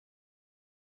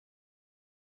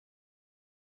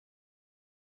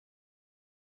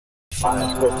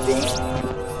I'm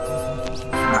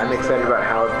excited about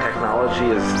how technology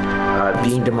is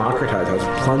being democratized, how it's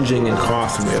plunging in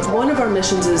cost. One of our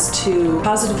missions is to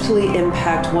positively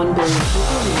impact 1 billion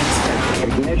people in the next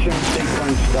decade. Ignition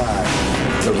sequence start.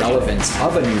 The relevance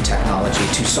of a new technology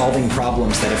to solving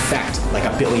problems that affect like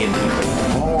 1 billion people.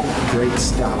 All great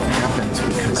stuff happens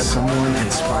because someone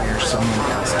inspires someone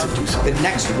else to do something. The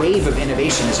next wave of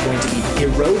innovation is going to be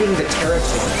eroding the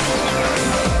territory.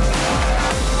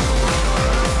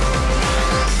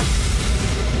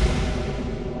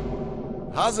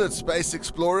 How's it, space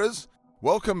explorers?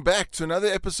 Welcome back to another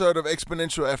episode of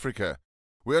Exponential Africa.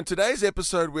 On today's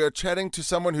episode, we are chatting to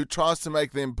someone who tries to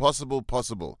make the impossible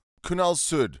possible, Kunal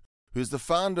Sood, who is the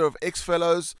founder of X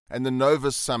Fellows and the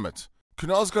Novus Summit.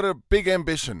 Kunal's got a big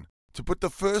ambition to put the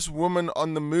first woman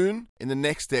on the moon in the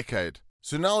next decade.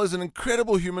 Kunal is an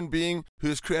incredible human being who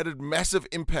has created massive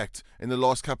impact in the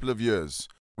last couple of years.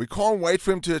 We can't wait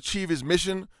for him to achieve his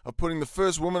mission of putting the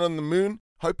first woman on the moon.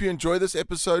 Hope you enjoy this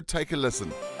episode. Take a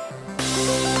listen.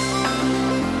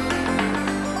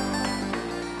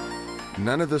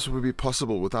 None of this would be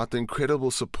possible without the incredible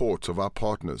support of our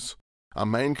partners. Our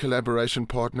main collaboration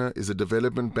partner is the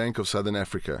Development Bank of Southern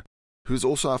Africa, who is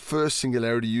also our first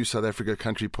Singularity U South Africa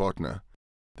country partner.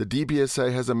 The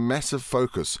DBSA has a massive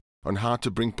focus on how to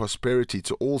bring prosperity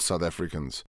to all South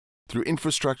Africans through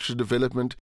infrastructure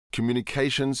development,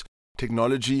 communications,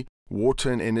 technology,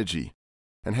 water and energy,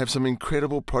 and have some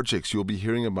incredible projects you'll be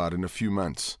hearing about in a few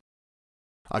months.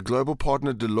 Our global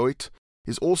partner Deloitte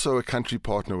is also a country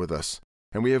partner with us,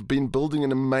 and we have been building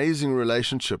an amazing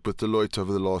relationship with Deloitte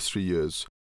over the last 3 years.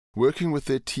 Working with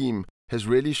their team has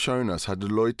really shown us how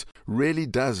Deloitte really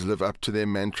does live up to their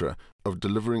mantra of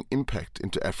delivering impact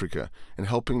into Africa and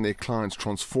helping their clients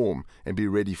transform and be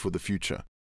ready for the future.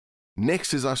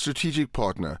 Next is our strategic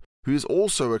partner, who is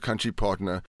also a country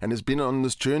partner and has been on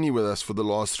this journey with us for the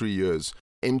last 3 years,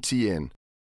 MTN.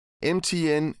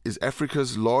 MTN is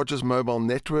Africa's largest mobile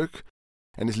network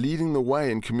and is leading the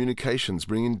way in communications,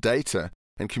 bringing data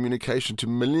and communication to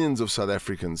millions of South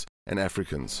Africans and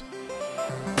Africans.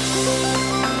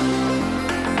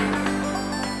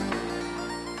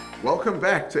 Welcome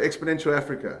back to Exponential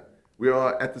Africa. We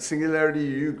are at the Singularity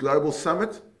U Global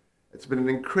Summit. It's been an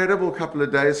incredible couple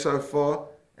of days so far,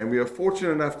 and we are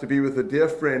fortunate enough to be with a dear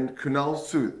friend, Kunal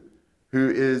Sood,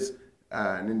 who is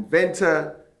an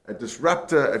inventor, a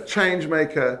disruptor, a change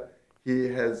maker. He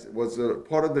was a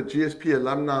part of the GSP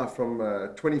alumni from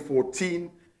 2014,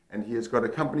 and he has got a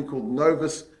company called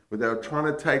Novus, where they are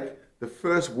trying to take the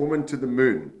first woman to the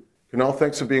moon. Kunal,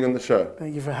 thanks for being on the show.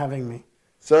 Thank you for having me.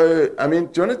 So, do you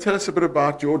want to tell us a bit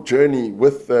about your journey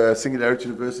with Singularity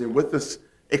University and with this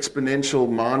exponential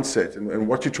mindset and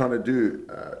what you're trying to do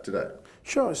today?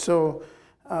 Sure. So,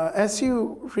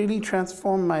 SU really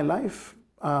transformed my life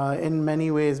in many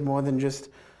ways, more than just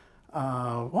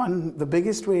one. The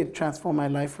biggest way it transformed my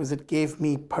life was it gave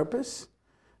me purpose,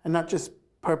 and not just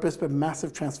purpose, but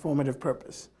massive transformative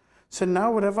purpose. So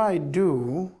now whatever I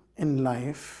do in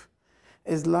life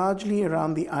is largely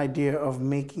around the idea of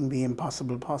making the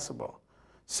impossible possible.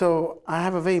 So I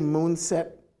have a very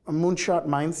moonshot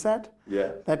mindset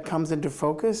that comes into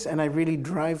focus, and I really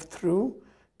drive through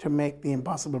to make the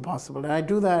impossible possible. And I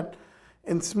do that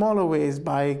in smaller ways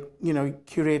by,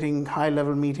 curating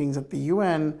high-level meetings at the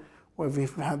UN, where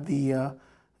we've had the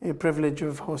privilege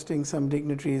of hosting some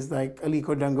dignitaries like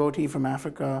Aliko Dangote from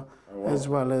Africa, as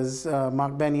well as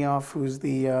Mark Benioff, who's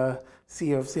the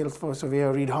CEO of Salesforce over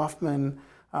here, Reid Hoffman,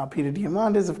 Peter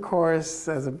Diamandis, of course,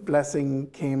 as a blessing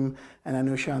came, and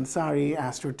Anusha Ansari,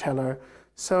 Astro Teller.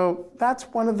 So that's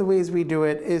one of the ways we do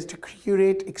it, is to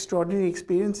curate extraordinary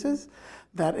experiences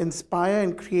that inspire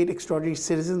and create extraordinary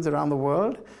citizens around the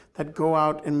world that go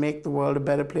out and make the world a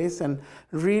better place and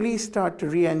really start to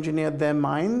re-engineer their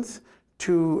minds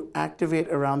to activate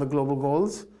around the global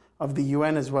goals of the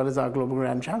UN, as well as our global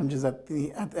grand challenges at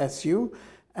SU,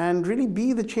 and really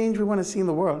be the change we want to see in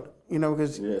the world.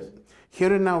 Because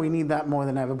here and now we need that more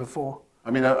than ever before.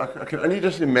 I mean, I can only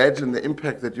just imagine the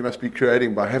impact that you must be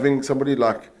creating by having somebody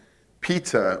like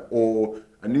Peter or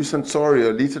Anusha Ansari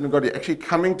or Lita Ngodi actually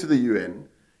coming to the UN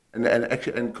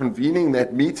and convening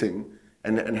that meeting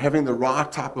and having the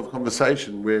right type of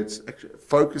conversation where it's actually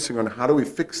focusing on how do we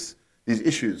fix these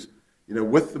issues,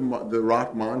 with the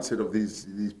right mindset of these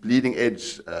bleeding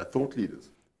edge thought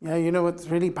leaders. Yeah, what's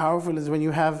really powerful is when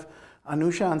you have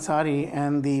Anusha Ansari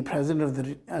and the President of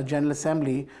the General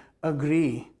Assembly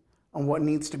agree on what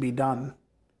needs to be done,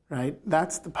 right?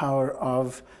 That's the power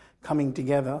of coming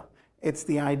together. It's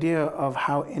the idea of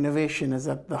how innovation is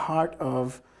at the heart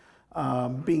of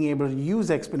being able to use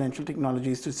exponential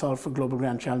technologies to solve for global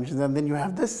grand challenges. And then you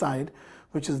have this side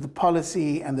which is the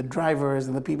policy and the drivers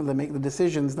and the people that make the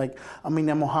decisions, like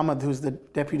Amina Mohammed, who's the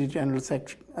Deputy General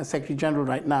Secretary General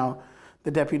right now.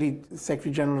 The Deputy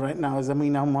Secretary General right now is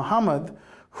Amina Mohammed,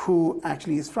 who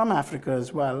actually is from Africa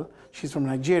as well. She's from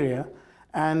Nigeria.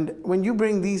 And when you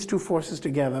bring these two forces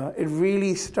together, it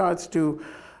really starts to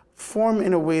form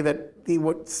in a way that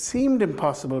what seemed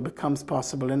impossible becomes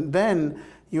possible. And then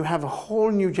you have a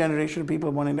whole new generation of people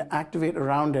wanting to activate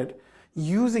around it,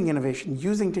 using innovation,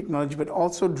 using technology, but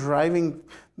also driving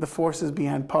the forces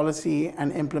behind policy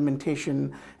and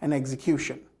implementation and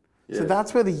execution. Yes. So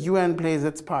that's where the UN plays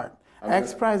its part.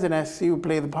 XPRIZE and SCU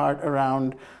play the part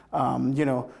around,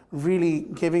 really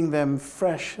giving them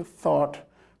fresh thought,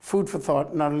 food for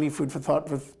thought, not only food for thought,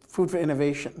 but food for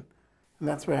innovation. And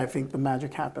that's where I think the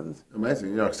magic happens.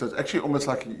 Amazing, yeah. So it's actually almost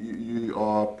like you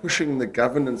are pushing the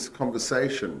governance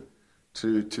conversation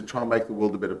to try and make the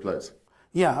world a better place.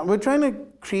 Yeah, we're trying to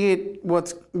create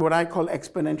what I call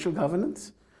exponential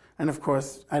governance. And of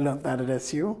course, I learned that at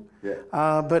SU. Yeah.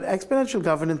 But exponential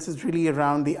governance is really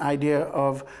around the idea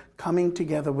of coming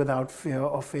together without fear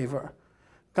or favor.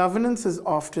 Governance is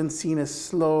often seen as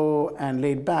slow and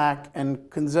laid back and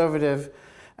conservative.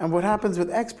 And what happens with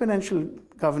exponential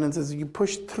governance is you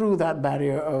push through that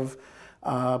barrier of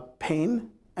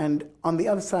pain, and on the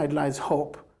other side lies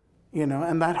hope.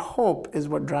 And that hope is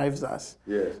what drives us.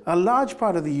 Yes. A large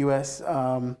part of the U.S.,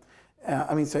 a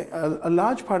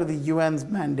large part of the UN's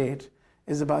mandate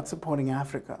is about supporting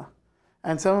Africa.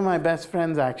 And some of my best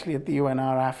friends actually at the UN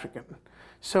are African.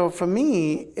 So for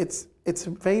me, it's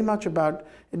very much about,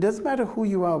 it doesn't matter who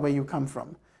you are, where you come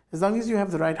from. As long as you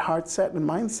have the right heart set and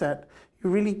mindset, you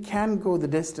really can go the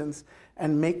distance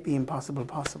and make the impossible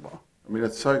possible. I mean,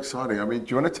 it's so exciting. I mean, do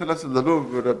you want to tell us a little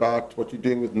bit about what you're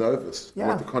doing with Novus? Yeah.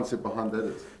 What the concept behind that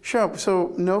is? Sure.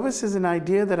 So Novus is an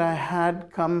idea that I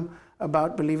had come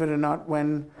about, believe it or not,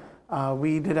 when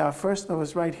we did our first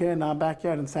Novus right here in our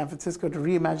backyard in San Francisco to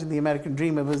reimagine the American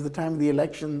dream. It was the time of the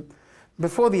election,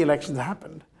 before the elections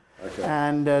happened. Okay.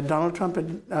 And Donald Trump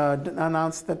had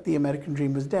announced that the American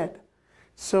dream was dead.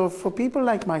 So for people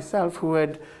like myself who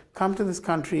had come to this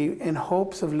country in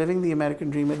hopes of living the American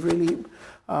dream, it really,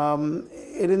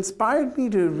 it inspired me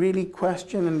to really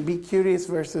question and be curious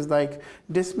versus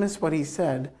dismiss what he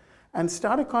said and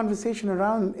start a conversation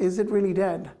around, is it really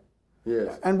dead?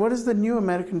 Yes. And what does the new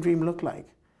American dream look like?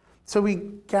 So we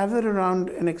gathered around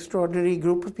an extraordinary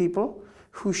group of people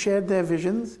who shared their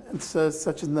visions,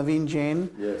 such as Naveen Jain,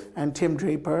 yes, and Tim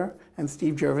Draper and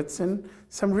Steve Jurvetson.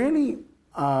 Some really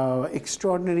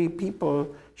extraordinary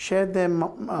people shared their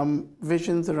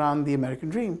visions around the American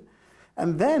dream.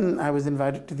 And then I was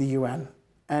invited to the UN,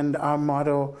 and our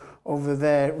motto over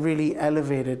there really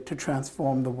elevated to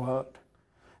transform the world.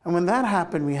 And when that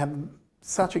happened, we had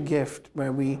such a gift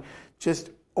where we just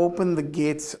opened the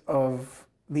gates of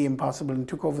the impossible and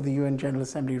took over the UN General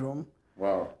Assembly room.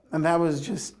 Wow. And that was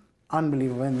just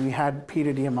unbelievable. And we had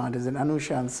Peter Diamandis and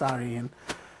Anusha Ansari and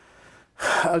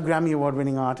a Grammy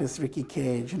Award-winning artist, Ricky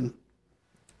Cage. And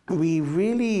we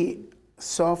really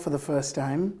saw for the first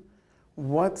time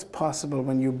what's possible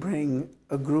when you bring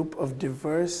a group of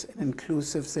diverse and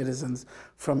inclusive citizens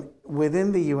from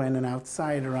within the UN and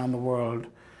outside around the world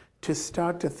to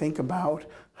start to think about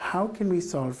how can we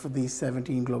solve for these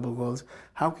 17 global goals?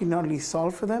 How can we not only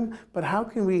solve for them, but how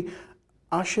can we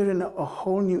usher in a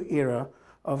whole new era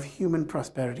of human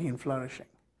prosperity and flourishing?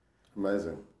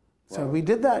 Amazing. Wow. So we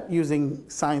did that using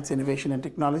science, innovation, and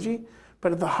technology,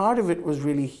 but at the heart of it was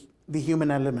really the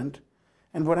human element.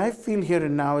 And what I feel here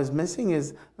and now is missing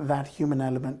is that human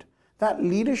element, that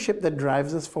leadership that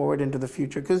drives us forward into the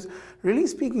future. Because really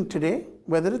speaking today,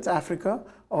 whether it's Africa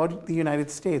or the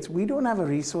United States, we don't have a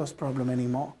resource problem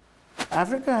anymore.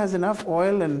 Africa has enough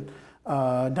oil and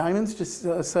diamonds to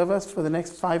serve us for the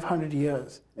next 500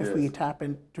 years if we tap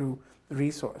into the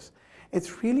resource.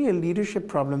 It's really a leadership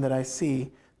problem that I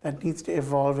see that needs to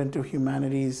evolve into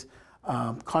humanity's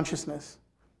consciousness.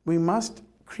 We must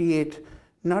create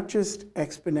not just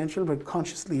exponential, but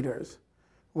conscious leaders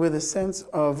with a sense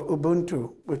of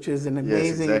Ubuntu, which is an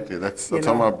amazing... Yes, exactly. That's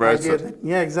on my bracelet.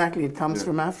 Yeah, exactly. It comes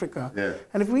from Africa. Yeah.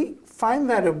 And if we find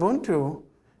that Ubuntu,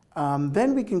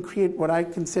 then we can create what I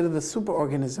consider the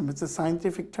superorganism. It's a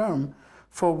scientific term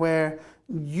for where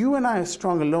you and I are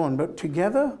strong alone, but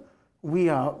together we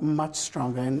are much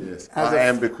stronger. And yes, I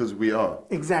am because we are.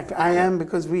 Exactly. I am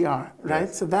because we are, right?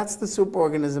 Yes. So that's the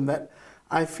superorganism that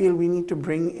I feel we need to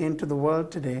bring into the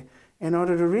world today in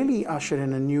order to really usher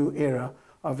in a new era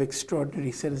of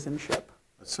extraordinary citizenship.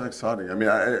 That's so exciting. I mean,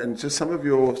 and just some of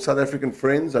your South African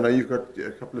friends, I know you've got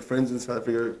a couple of friends in South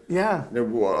Africa. Yeah. You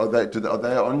know, are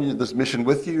they on this mission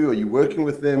with you? Are you working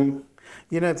with them?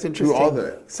 It's interesting. Who are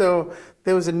they? So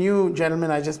there was a new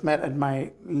gentleman I just met at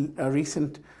my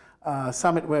recent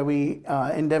summit where we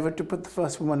endeavored to put the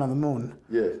first woman on the moon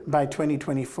by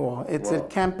 2024. It's a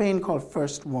campaign called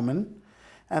First Woman.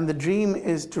 And the dream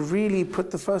is to really put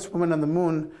the first woman on the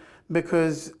moon,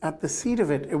 because at the seat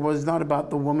of it, it was not about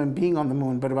the woman being on the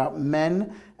moon, but about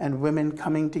men and women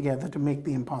coming together to make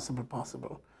the impossible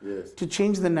possible. Yes. To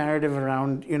change the narrative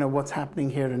around, what's happening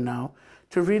here and now,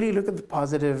 to really look at the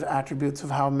positive attributes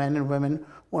of how men and women,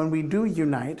 when we do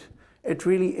unite, it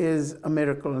really is a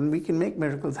miracle, and we can make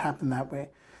miracles happen that way.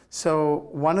 So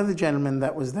one of the gentlemen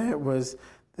that was there was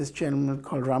this gentleman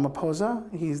called Ramaphosa.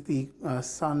 He's the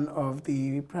son of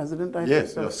the president, I think.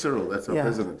 Yes, Cyril, that's our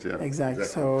president, yeah. Exactly.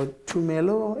 So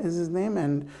Tumelo is his name,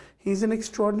 and he's an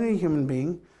extraordinary human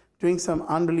being doing some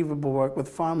unbelievable work with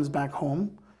farms back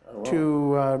home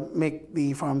to make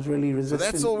the farms really resistant.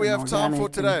 So that's all we have time for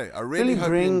today. I really hope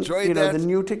bring, you enjoyed that. The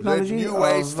new technology new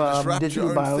ways to of disrupt digital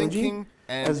your own biology, thinking.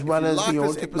 And as well as like the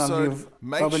old this technology episode, of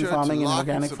urban farming and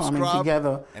organic farming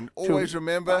together. And always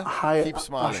remember, keep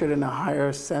smiling. Usher in a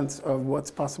higher sense of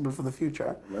what's possible for the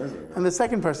future. Amazing. And the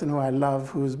second person who I love,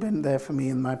 who's been there for me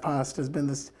in my past, has been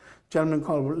this gentleman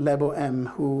called Lebo M,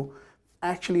 who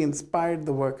actually inspired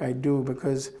the work I do,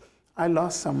 because I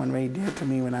lost someone very dear to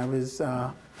me when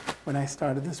I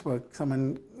started this work.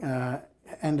 Someone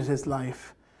ended his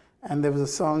life. And there was a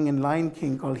song in Lion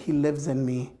King called He Lives in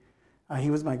Me. He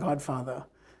was my godfather.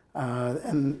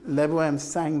 And Lebo M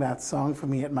sang that song for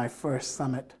me at my first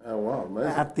summit. Oh, wow,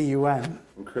 amazing. At the UN.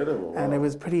 Incredible. Wow. And it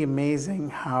was pretty amazing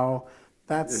how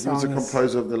that song He was a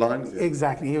composer of the lines? Yeah.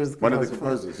 Exactly. He was one of the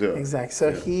composers, yeah. Exactly.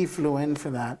 So he flew in for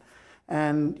that.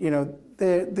 And,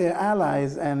 they're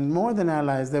allies, and more than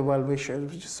allies, they're well-wishers,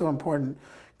 which is so important.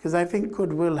 Because I think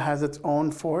goodwill has its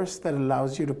own force that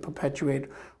allows you to perpetuate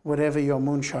whatever your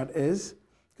moonshot is.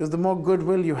 Because the more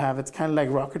goodwill you have, it's kind of like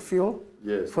rocket fuel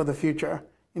for the future.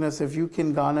 So if you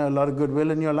can garner a lot of goodwill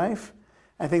in your life,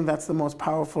 I think that's the most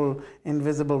powerful,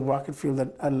 invisible rocket fuel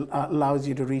that allows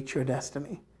you to reach your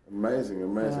destiny. Amazing,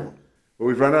 amazing. Yeah. Well,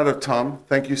 we've run out of time.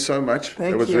 Thank you so much. Thank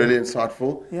you. It was really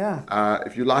insightful. Yeah.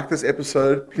 If you like this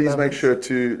episode, please make sure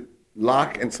to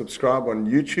like and subscribe on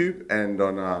YouTube and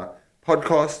on our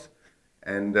podcast,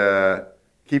 and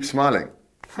keep smiling.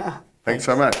 Thanks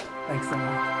so much. Thanks so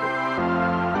much.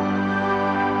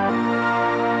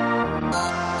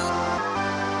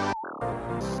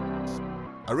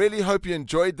 I really hope you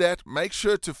enjoyed that. Make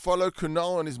sure to follow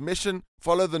Kunal on his mission.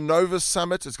 Follow the Novus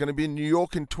Summit. It's going to be in New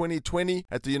York in 2020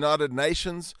 at the United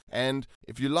Nations. And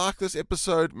if you like this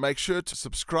episode, make sure to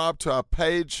subscribe to our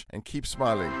page and keep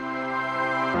smiling.